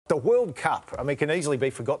The World Cup, I mean, can easily be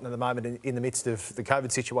forgotten at the moment in the midst of the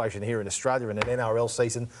COVID situation here in Australia and an NRL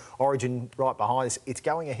season, Origin right behind us. It's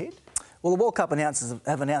going ahead? Well, the World Cup announcers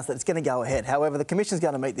have announced that it's going to go ahead. However, the Commission's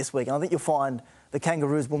going to meet this week, and I think you'll find the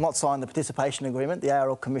Kangaroos will not sign the participation agreement. The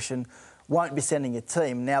ARL Commission won't be sending a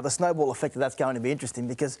team. Now, the snowball effect of that's going to be interesting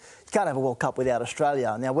because you can't have a World Cup without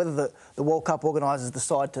Australia. Now, whether the World Cup organisers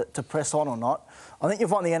decide to press on or not, I think you'll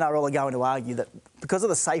find the NRL are going to argue that because of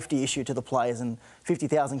the safety issue to the players and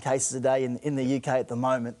 50,000 cases a day in the UK at the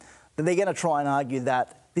moment, that they're going to try and argue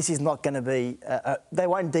that this is not going to be... they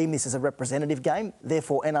won't deem this as a representative game,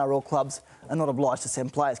 therefore NRL clubs are not obliged to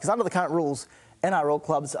send players. Because under the current rules, NRL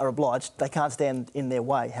clubs are obliged, they can't stand in their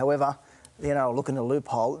way. However, the NRL are looking at a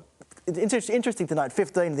loophole. It's interesting to note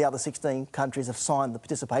 15 of the other 16 countries have signed the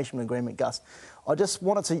participation agreement, Gus. I just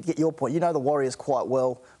wanted to get your point. You know the Warriors quite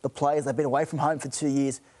well, the players, they've been away from home for 2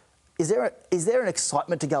 years. Is there an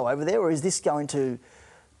excitement to go over there, or is this going to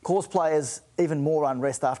cause players even more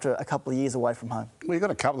unrest after a couple of years away from home? Well, you've got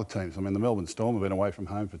a couple of teams. I mean, the Melbourne Storm have been away from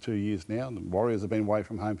home for 2 years now. The Warriors have been away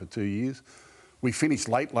from home for 2 years. We finished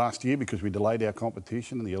late last year because we delayed our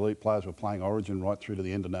competition and the elite players were playing Origin right through to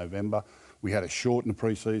the end of November. We had a shortened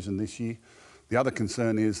pre-season this year. The other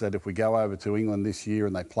concern is that if we go over to England this year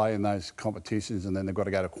and they play in those competitions and then they've got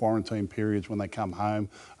to go to quarantine periods when they come home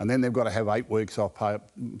and then they've got to have 8 weeks off per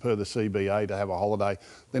the CBA to have a holiday,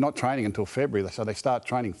 they're not training until February. So they start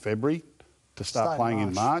training February to start playing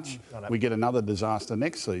in March. We get another disaster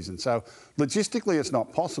next season. So logistically it's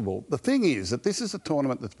not possible. The thing is that this is a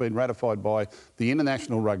tournament that's been ratified by the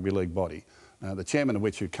International Rugby League body, the chairman of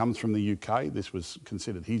which who comes from the UK. This was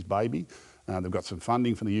considered his baby. They've got some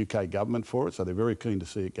funding from the UK government for it, so they're very keen to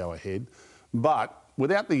see it go ahead. But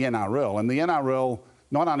without the NRL, and the NRL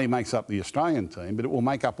not only makes up the Australian team, but it will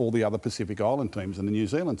make up all the other Pacific Island teams and the New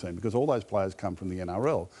Zealand team, because all those players come from the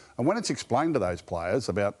NRL. And when it's explained to those players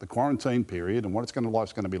about the quarantine period and what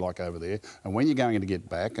life's going to be like over there, and when you're going to get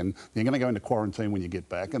back, and you're going to go into quarantine when you get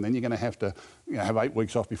back, and then you're going to have to have 8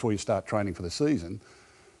 weeks off before you start training for the season,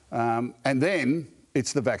 and then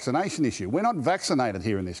it's the vaccination issue. We're not vaccinated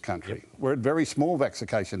here in this country. Yep. We're at very small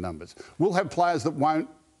vaccination numbers. We'll have players that won't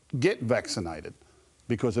get vaccinated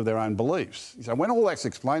because of their own beliefs. So when all that's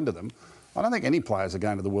explained to them, I don't think any players are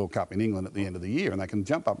going to the World Cup in England at the end of the year, and they can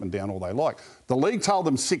jump up and down all they like. The league told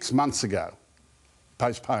them 6 months ago,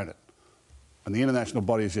 postpone it. And the international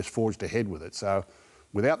body has just forged ahead with it. So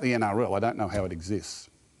without the NRL, I don't know how it exists.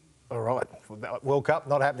 All right. World Cup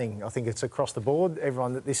not happening. I think it's across the board,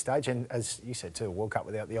 everyone at this stage. And as you said too, World Cup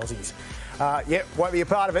without the Aussies. Yeah, won't be a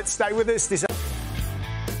part of it. Stay with us.